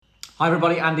Hi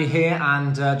everybody, Andy here,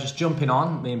 and just jumping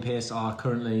on, me and Pierce are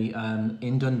currently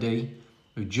in Dundee.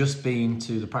 We've just been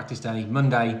to the practice day,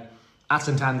 Monday, at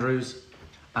St Andrews,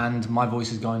 and my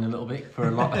voice is going a little bit for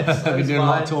a lot. I've been doing a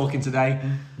lot of talking today,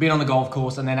 been on the golf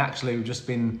course, and then actually we've just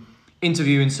been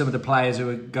interviewing some of the players who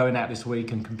are going out this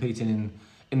week and competing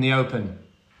in the Open.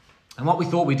 And what we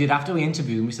thought we did after we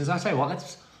interviewed them, we said, I tell you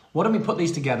what, why don't we put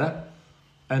these together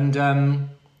and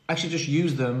actually just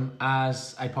use them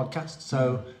as a podcast.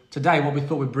 So today what we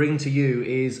thought we'd bring to you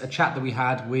is a chat that we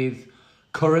had with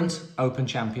current Open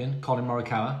champion, Collin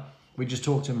Morikawa. We just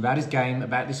talked to him about his game,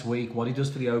 about this week, what he does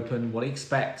for the Open, what he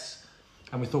expects.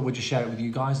 And we thought we'd just share it with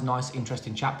you guys. Nice,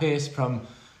 interesting chat. Pierce, from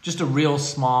just a real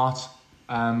smart,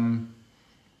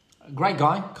 great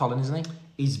guy, Collin, isn't he?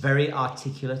 He's very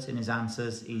articulate in his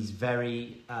answers. He's a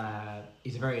very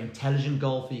intelligent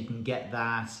golfer. You can get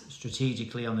that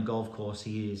strategically on the golf course.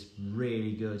 He is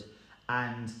really good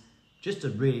and just a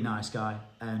really nice guy.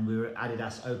 And we were at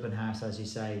Adidas Open House, as you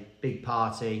say, big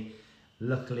party.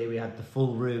 Luckily, we had the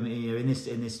full room. You know, in this,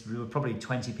 there were probably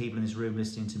 20 people in this room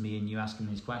listening to me and you asking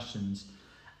these questions.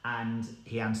 And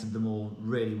he answered them all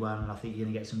really well. And I think you're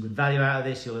going to get some good value out of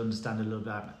this. You'll understand a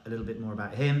little bit more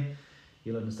about him.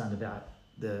 You'll understand about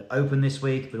the Open this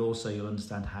week, but also you'll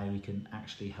understand how we can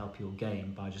actually help your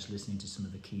game by just listening to some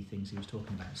of the key things he was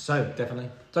talking about. So Definitely.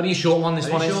 It's only a short one, this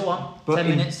one is. But 10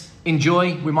 minutes.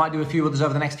 Enjoy. We might do a few others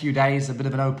over the next few days, a bit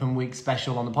of an Open week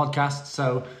special on the podcast.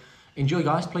 So enjoy,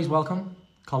 guys. Please welcome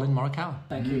Collin Morikawa.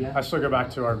 Thank you. Yeah. I still go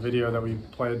back to our video that we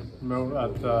played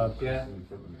at the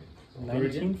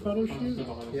 19 photo shoot.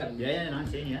 Yeah,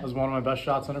 19, yeah. That was one of my best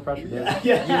shots under pressure. You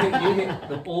hit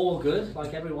them all good,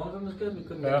 like every one of them was good. We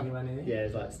couldn't get anywhere near. Yeah,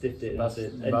 it's like stiffed it. Best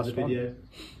video.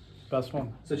 Best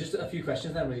one. So just a few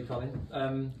questions then, really,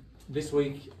 Collin. This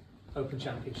week, Open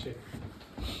Championship.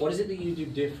 What is it that you do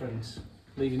different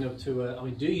leading up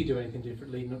to do you do anything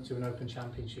different leading up to an Open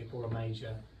Championship or a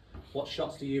major? What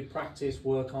shots do you practice,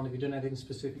 work on? Have you done anything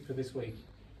specific for this week?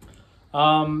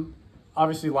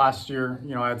 Obviously last year,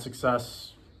 I had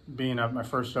success being at my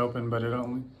first Open, but it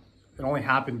only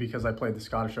happened because I played the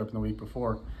Scottish Open the week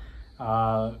before.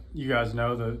 You guys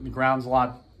know the ground's a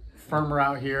lot firmer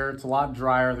out here. It's a lot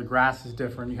drier. The grass is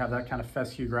different. You have that kind of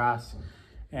fescue grass,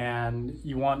 and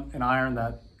you want an iron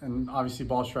and obviously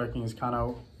ball striking is kind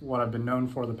of what I've been known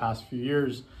for the past few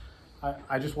years.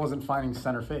 I just wasn't finding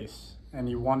center face, and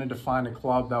you wanted to find a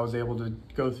club that was able to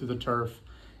go through the turf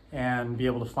and be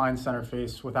able to find center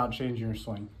face without changing your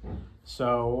swing.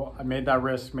 So I made that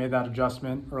risk, made that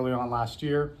adjustment early on last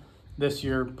year. This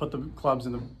year, put the clubs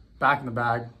back in the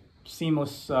bag,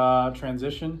 seamless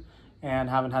transition, and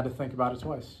haven't had to think about it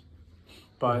twice.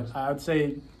 But I'd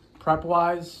say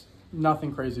prep-wise,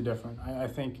 nothing crazy different. I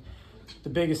think the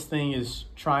biggest thing is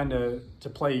trying to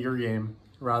play your game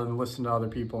rather than listen to other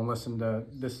people and listen to,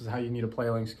 this is how you need to play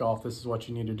links golf, this is what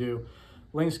you need to do.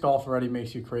 Links golf already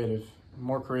makes you creative.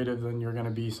 More creative than you're going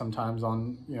to be sometimes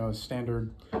on a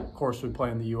standard course we play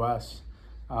in the U.S.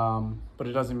 But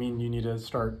it doesn't mean you need to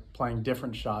start playing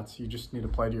different shots. You just need to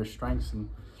play to your strengths and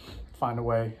find a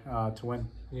way to win.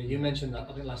 Yeah, you mentioned that.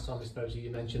 I think last time we spoke to you,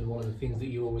 you mentioned one of the things that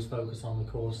you always focus on the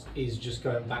course is just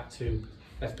going back to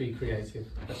let's be creative.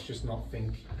 Let's just not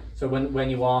think. So when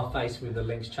you are faced with the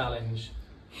links challenge,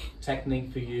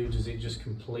 technique for you, does it just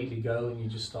completely go and you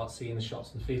just start seeing the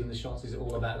shots and feeling the shots? Is it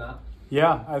all about that?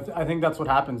 Yeah, I think that's what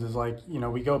happens is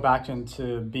we go back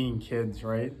into being kids,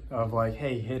 right? Of like,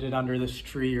 hey, hit it under this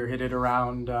tree or hit it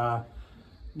around,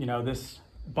 this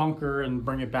bunker and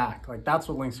bring it back. Like that's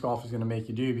what links golf is going to make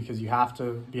you do because you have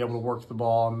to be able to work the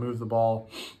ball and move the ball.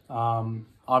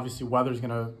 Obviously, weather's going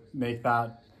to make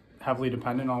that heavily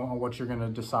dependent on what you're going to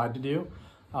decide to do.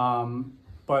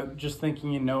 But just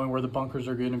thinking and knowing where the bunkers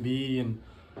are going to be and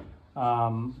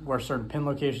where certain pin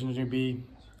locations are going to be,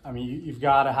 I mean, you've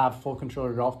got to have full control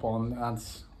of your golf ball, and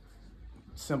that's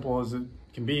simple as it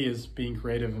can be, is being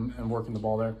creative and working the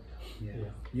ball there. Yeah.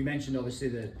 You mentioned obviously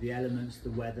the elements, the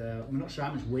weather. I'm not sure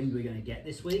how much wind we're going to get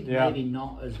this week. Yeah. Maybe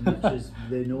not as much as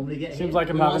they normally get. Seems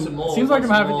like I'm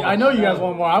having. I know you guys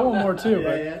want more. I want more too.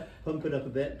 Yeah. Pump it up a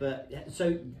bit. But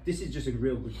so this is just a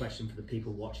real good question for the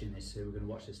people watching this, who are going to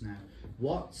watch this now.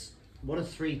 What are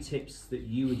 3 tips that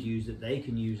you would use that they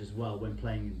can use as well when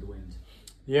playing in the wind?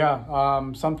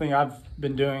 Yeah, something I've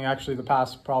been doing actually the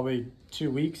past probably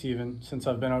 2 weeks even since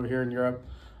I've been over here in Europe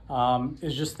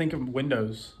is just think of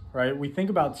windows, right? We think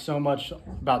about so much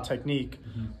about technique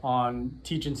on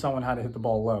teaching someone how to hit the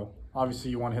ball low.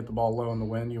 Obviously, you want to hit the ball low in the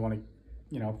wind. You want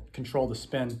to, control the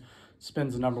spin.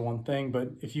 Spin's the number one thing, but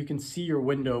if you can see your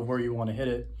window of where you want to hit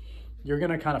it, you're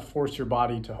going to kind of force your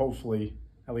body to hopefully,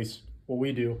 at least what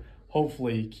we do,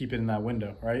 hopefully keep it in that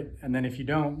window, right? And then if you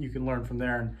don't, you can learn from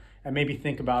there and maybe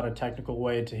think about a technical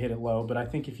way to hit it low. But I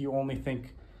think if you only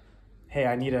think, hey,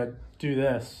 I need to do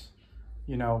this,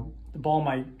 you know, the ball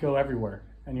might go everywhere.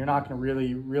 And you're not going to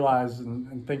really realize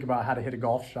and think about how to hit a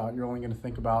golf shot. You're only going to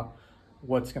think about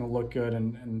what's going to look good,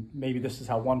 and maybe this is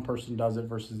how one person does it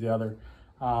versus the other.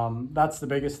 That's the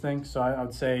biggest thing. So I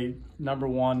would say, number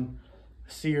one,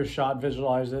 see your shot,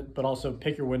 visualize it, but also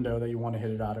pick your window that you want to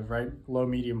hit it out of, right? Low,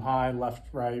 medium, high, left,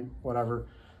 right, whatever.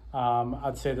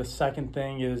 I'd say the second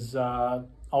thing is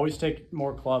always take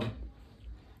more club.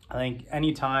 I think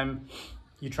anytime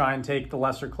you try and take the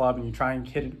lesser club and you try and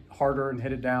hit it harder and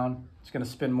hit it down, it's going to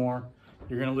spin more.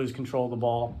 You're going to lose control of the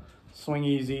ball. Swing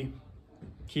easy,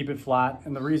 keep it flat.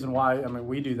 And the reason why, I mean,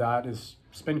 we do that is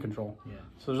spin control. Yeah.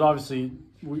 So there's obviously,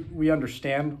 we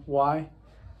understand why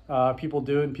people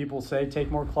do it and people say take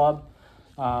more club.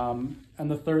 And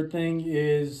the third thing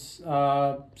is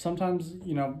sometimes,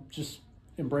 you know, just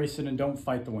embrace it and don't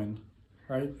fight the wind,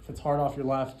 right? If it's hard off your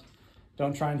left,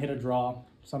 don't try and hit a draw.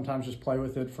 Sometimes just play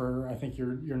with it for, I think,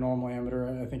 your normal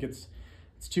amateur. I think it's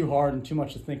too hard and too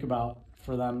much to think about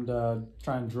for them to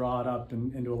try and draw it up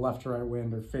into a left to right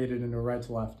wind or fade it into a right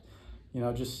to left. You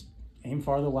know, just aim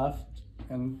farther left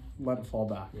and let it fall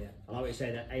back. Yeah, I like what you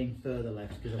say, that aim further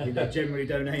left, because I think they generally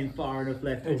don't aim far enough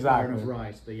left or Exactly. far enough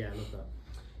right. But yeah, I love that.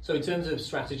 So in terms of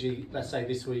strategy, let's say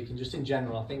this week and just in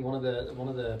general, I think one of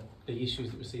the issues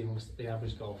that we see amongst the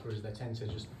average golfer is they tend to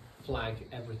just flag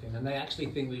everything, and they actually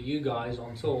think that you guys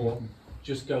on tour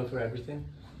just go for everything.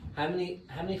 How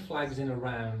many flags in a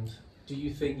round do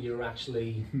you think you're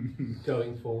actually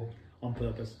going for? On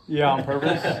purpose. Yeah, on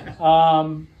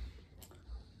purpose.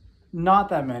 Not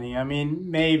that many. I mean,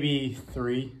 maybe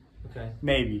 3. Okay.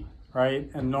 Maybe, right?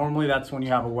 And normally that's when you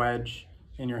have a wedge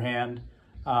in your hand.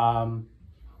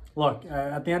 Look,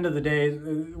 at the end of the day,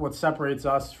 what separates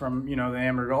us from, you know, the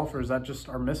amateur golfers, that just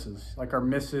our misses. Like, our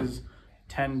misses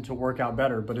tend to work out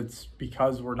better, but it's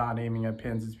because we're not aiming at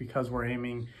pins. It's because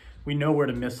we know where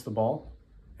to miss the ball.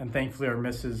 And thankfully our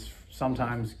misses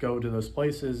sometimes go to those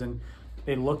places and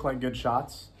they look like good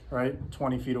shots, right?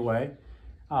 20 feet away.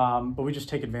 But we just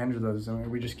take advantage of those,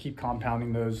 and we just keep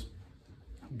compounding those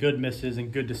good misses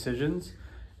and good decisions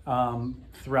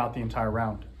throughout the entire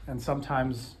round. And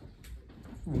sometimes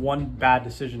one bad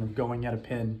decision of going at a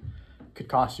pin could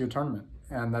cost you a tournament.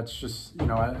 And that's just, you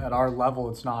know, at our level,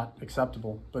 it's not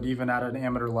acceptable. But even at an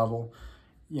amateur level,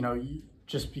 you know,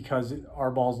 just because our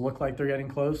balls look like they're getting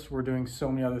close, we're doing so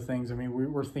many other things. I mean,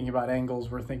 we're thinking about angles,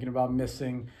 we're thinking about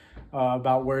missing,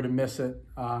 about where to miss it.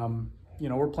 You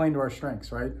know, we're playing to our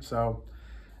strengths, right? So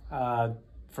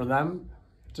for them,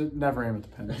 to never aim at the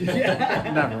pin.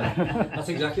 Never. That's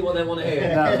exactly what they want to hear.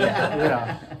 Never.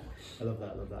 Yeah. I love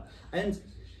that. And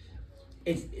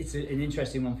it's an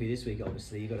interesting one for you this week,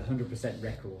 obviously. You've got a 100%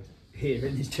 record here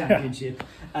in this championship.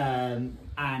 And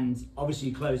obviously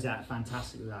you closed out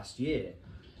fantastically last year.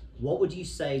 What would you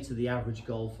say to the average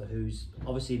golfer who's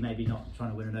obviously maybe not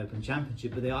trying to win an Open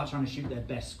Championship, but they are trying to shoot their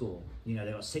best score? You know,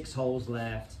 they've got 6 holes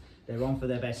left. They're on for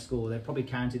their best score. They've probably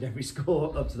counted every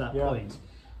score up to that point.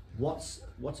 What's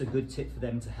a good tip for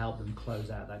them to help them close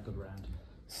out that good round?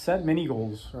 Set mini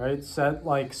goals, right? Set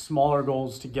like smaller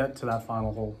goals to get to that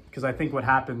final hole. Because I think what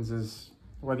happens is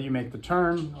whether you make the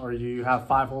turn or you have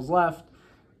 5 holes left,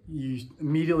 you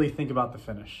immediately think about the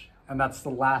finish. And that's the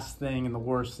last thing and the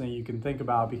worst thing you can think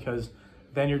about, because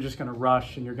then you're just going to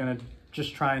rush and you're going to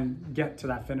just try and get to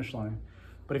that finish line.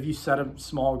 But if you set a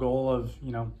small goal of,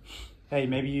 you know, hey,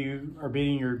 maybe you are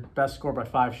beating your best score by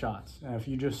 5 shots. And if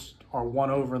you just are 1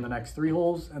 over in the next 3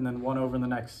 holes and then 1 over in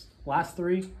the last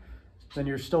 3, then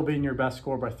you're still beating your best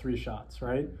score by 3 shots,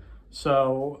 right?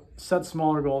 So set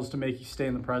smaller goals to make you stay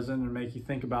in the present and make you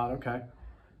think about, okay,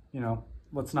 you know,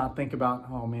 let's not think about,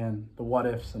 oh man, the what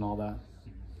ifs and all that.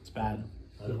 It's bad.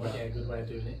 Good way of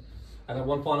doing it. And then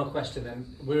one final question then.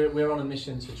 We're on a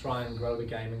mission to try and grow the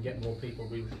game and get more people.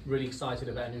 We're really excited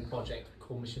about a new project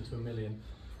called Mission to a Million.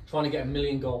 Trying to get 1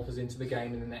 million golfers into the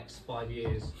game in the next 5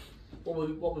 years.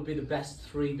 What would be the best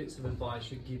 3 bits of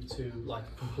advice you'd give to like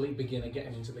a complete beginner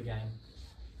getting into the game?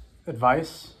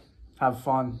 Advice, have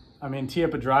fun. I mean, tee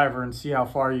up a driver and see how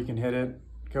far you can hit it.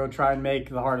 Go try and make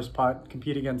the hardest putt,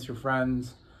 compete against your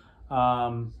friends.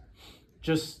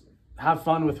 Just have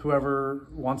fun with whoever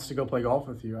wants to go play golf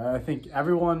with you. I think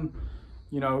everyone,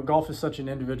 you know, golf is such an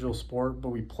individual sport, but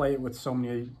we play it with so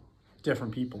many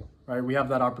different people, right? We have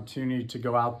that opportunity to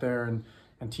go out there and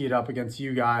tee it up against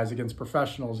you guys, against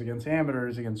professionals, against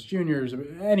amateurs, against juniors,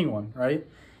 anyone, right?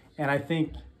 And I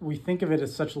think we think of it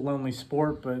as such a lonely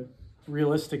sport, but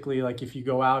realistically, like if you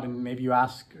go out and maybe you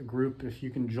ask a group if you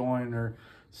can join or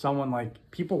someone, like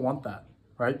people want that,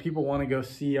 right? People want to go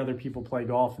see other people play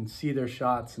golf and see their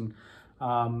shots, and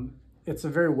it's a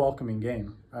very welcoming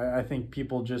game. I think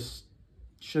people just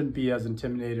shouldn't be as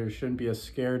intimidated or shouldn't be as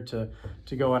scared to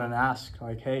go in and ask,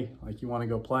 like, hey, like, you want to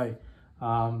go play.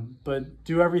 But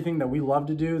do everything that we love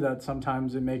to do, that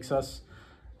sometimes it makes us,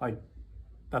 like,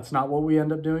 that's not what we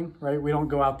end up doing, right? We don't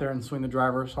go out there and swing the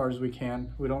driver as hard as we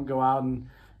can. We don't go out and,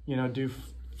 do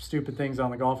stupid things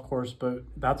on the golf course, but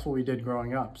that's what we did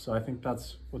growing up. So I think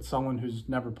that's what someone who's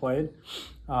never played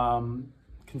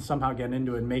can somehow get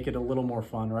into it and make it a little more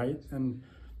fun, right? And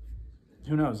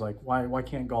who knows, like, why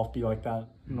can't golf be like that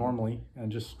normally?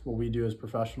 And just what we do as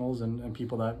professionals and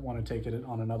people that want to take it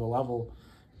on another level,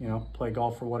 play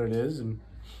golf for what it is and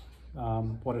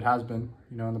what it has been,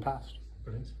 in the past.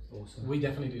 Brilliant. Awesome. We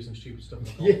definitely do some stupid stuff.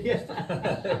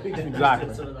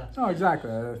 Exactly. Oh,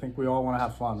 exactly. I think we all want to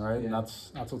have fun, right? Yeah. And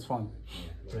that's what's fun.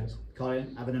 Brilliant.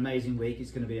 Colin, have an amazing week. It's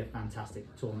going to be a fantastic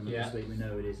tournament this week. We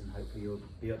know it is, and hopefully you'll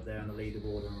be up there on the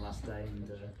leaderboard on the last day. And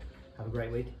have a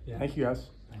great week. Thank you,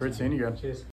 guys. Great seeing you guys. Cheers.